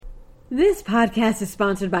This podcast is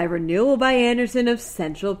sponsored by Renewal by Andersen of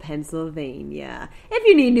Central Pennsylvania. If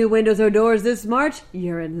you need new windows or doors this March,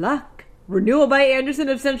 you're in luck. Renewal by Andersen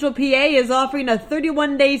of Central PA is offering a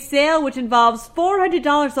 31-day sale which involves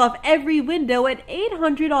 $400 off every window and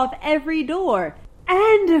 $800 off every door.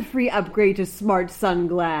 And a free upgrade to Smart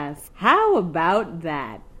Sunglass. How about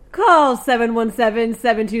that? Call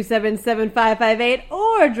 717-727-7558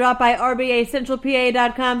 or drop by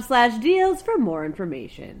rbacentralpa.com/deals for more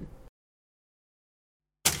information.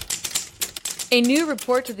 A new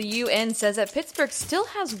report to the UN says that Pittsburgh still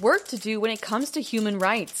has work to do when it comes to human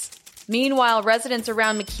rights. Meanwhile, residents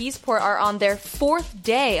around McKeesport are on their fourth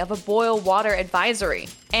day of a boil water advisory.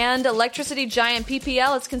 And electricity giant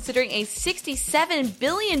PPL is considering a $67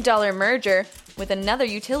 billion merger with another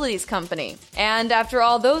utilities company. And after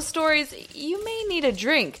all those stories, you may need a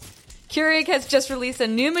drink. Keurig has just released a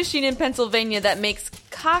new machine in Pennsylvania that makes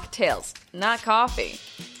cocktails, not coffee.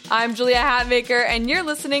 I'm Julia Hatmaker, and you're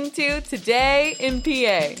listening to Today in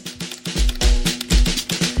PA.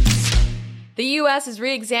 The U.S. is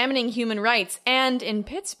re-examining human rights, and in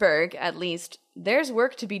Pittsburgh, at least, there's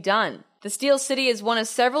work to be done. The Steel City is one of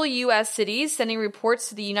several U.S. cities sending reports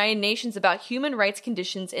to the United Nations about human rights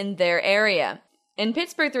conditions in their area. In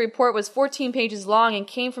Pittsburgh, the report was 14 pages long and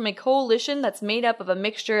came from a coalition that's made up of a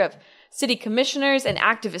mixture of city commissioners and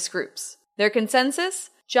activist groups. Their consensus?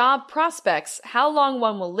 Job prospects, how long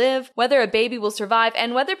one will live, whether a baby will survive,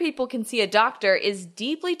 and whether people can see a doctor is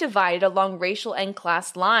deeply divided along racial and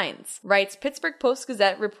class lines, writes Pittsburgh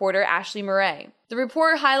Post-Gazette reporter Ashley Murray. The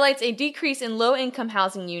report highlights a decrease in low-income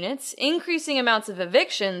housing units, increasing amounts of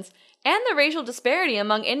evictions, and the racial disparity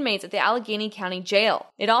among inmates at the Allegheny County Jail.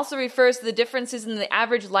 It also refers to the differences in the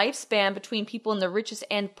average lifespan between people in the richest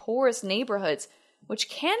and poorest neighborhoods, which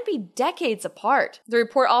can be decades apart. The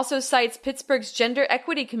report also cites Pittsburgh's Gender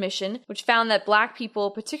Equity Commission, which found that Black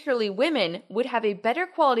people, particularly women, would have a better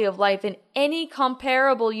quality of life in any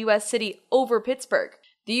comparable U.S. city over Pittsburgh.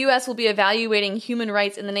 The U.S. will be evaluating human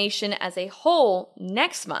rights in the nation as a whole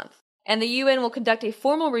next month, and the UN will conduct a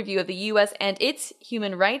formal review of the U.S. and its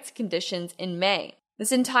human rights conditions in May.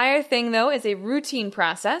 This entire thing, though, is a routine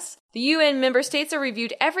process. The UN member states are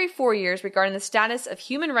reviewed every 4 years regarding the status of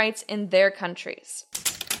human rights in their countries.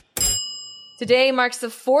 Today marks the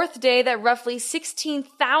fourth day that roughly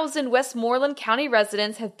 16,000 Westmoreland County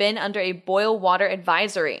residents have been under a boil water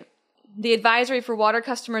advisory. The advisory for water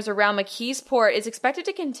customers around McKeesport is expected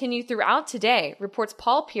to continue throughout today, reports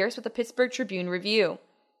Paul Pierce with the Pittsburgh Tribune-Review.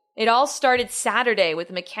 It all started Saturday with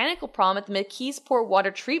a mechanical problem at the McKeesport water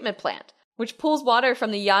treatment plant, which pulls water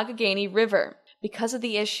from the Youghiogheny River. Because of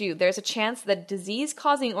the issue, there's a chance that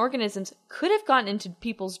disease-causing organisms could have gotten into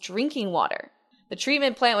people's drinking water. The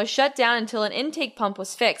treatment plant was shut down until an intake pump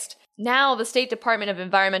was fixed. Now, the State Department of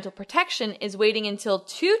Environmental Protection is waiting until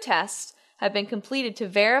 2 tests have been completed to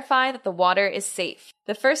verify that the water is safe.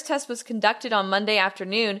 The first test was conducted on Monday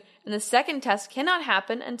afternoon, and the second test cannot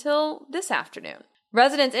happen until this afternoon.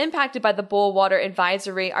 Residents impacted by the boil water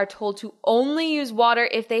advisory are told to only use water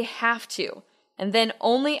if they have to, and then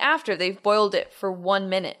only after they've boiled it for 1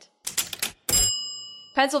 minute.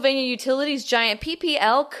 Pennsylvania utilities giant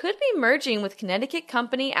PPL could be merging with Connecticut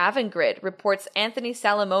company Avangrid, reports Anthony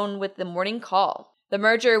Salamone with the Morning Call. The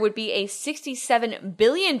merger would be a $67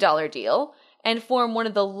 billion deal and form one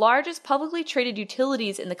of the largest publicly traded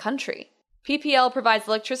utilities in the country. PPL provides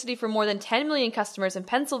electricity for more than 10 million customers in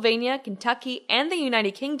Pennsylvania, Kentucky, and the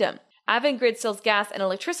United Kingdom. Avangrid sells gas and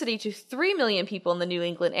electricity to 3 million people in the New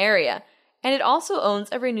England area, and it also owns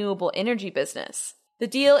a renewable energy business. The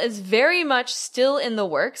deal is very much still in the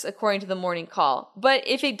works, according to the Morning Call, but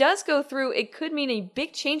if it does go through, it could mean a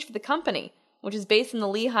big change for the company, which is based in the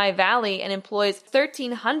Lehigh Valley and employs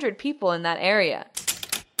 1,300 people in that area.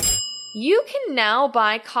 You can now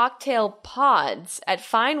buy cocktail pods at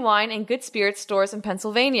fine wine and good spirits stores in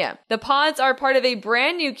Pennsylvania. The pods are part of a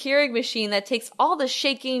brand new Keurig machine that takes all the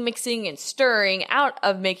shaking, mixing, and stirring out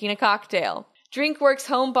of making a cocktail. DrinkWorks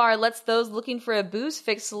Home Bar lets those looking for a booze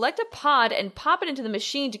fix select a pod and pop it into the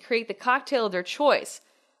machine to create the cocktail of their choice.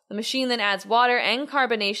 The machine then adds water and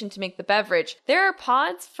carbonation to make the beverage. There are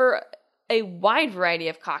pods for a wide variety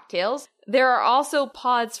of cocktails. There are also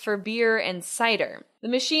pods for beer and cider. The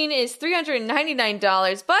machine is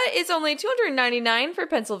 $399, but it's only $299 for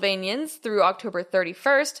Pennsylvanians through October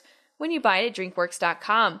 31st when you buy it at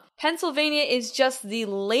drinkworks.com. Pennsylvania is just the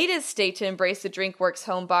latest state to embrace the DrinkWorks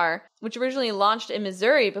Home Bar, which originally launched in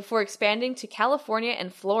Missouri before expanding to California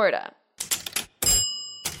and Florida.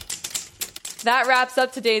 That wraps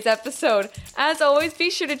up today's episode. As always,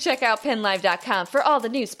 be sure to check out PennLive.com for all the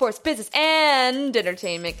news, sports, business, and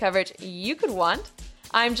entertainment coverage you could want.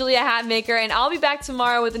 I'm Julia Hatmaker, and I'll be back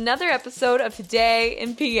tomorrow with another episode of Today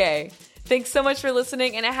in PA. Thanks so much for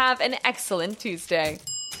listening, and have an excellent Tuesday.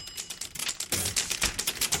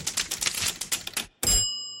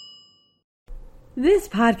 This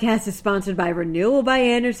podcast is sponsored by Renewal by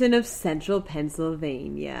Andersen of Central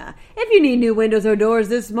Pennsylvania. If you need new windows or doors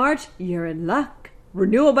this March, you're in luck.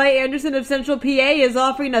 Renewal by Andersen of Central PA is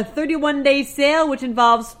offering a 31-day sale which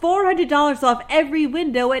involves $400 off every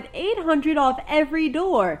window and $800 off every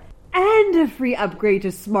door. And a free upgrade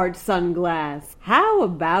to Smart Sunglass. How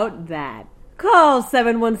about that? Call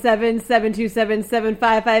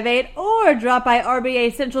 717-727-7558 or drop by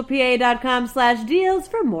rbacentralpa.com/deals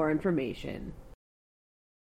for more information.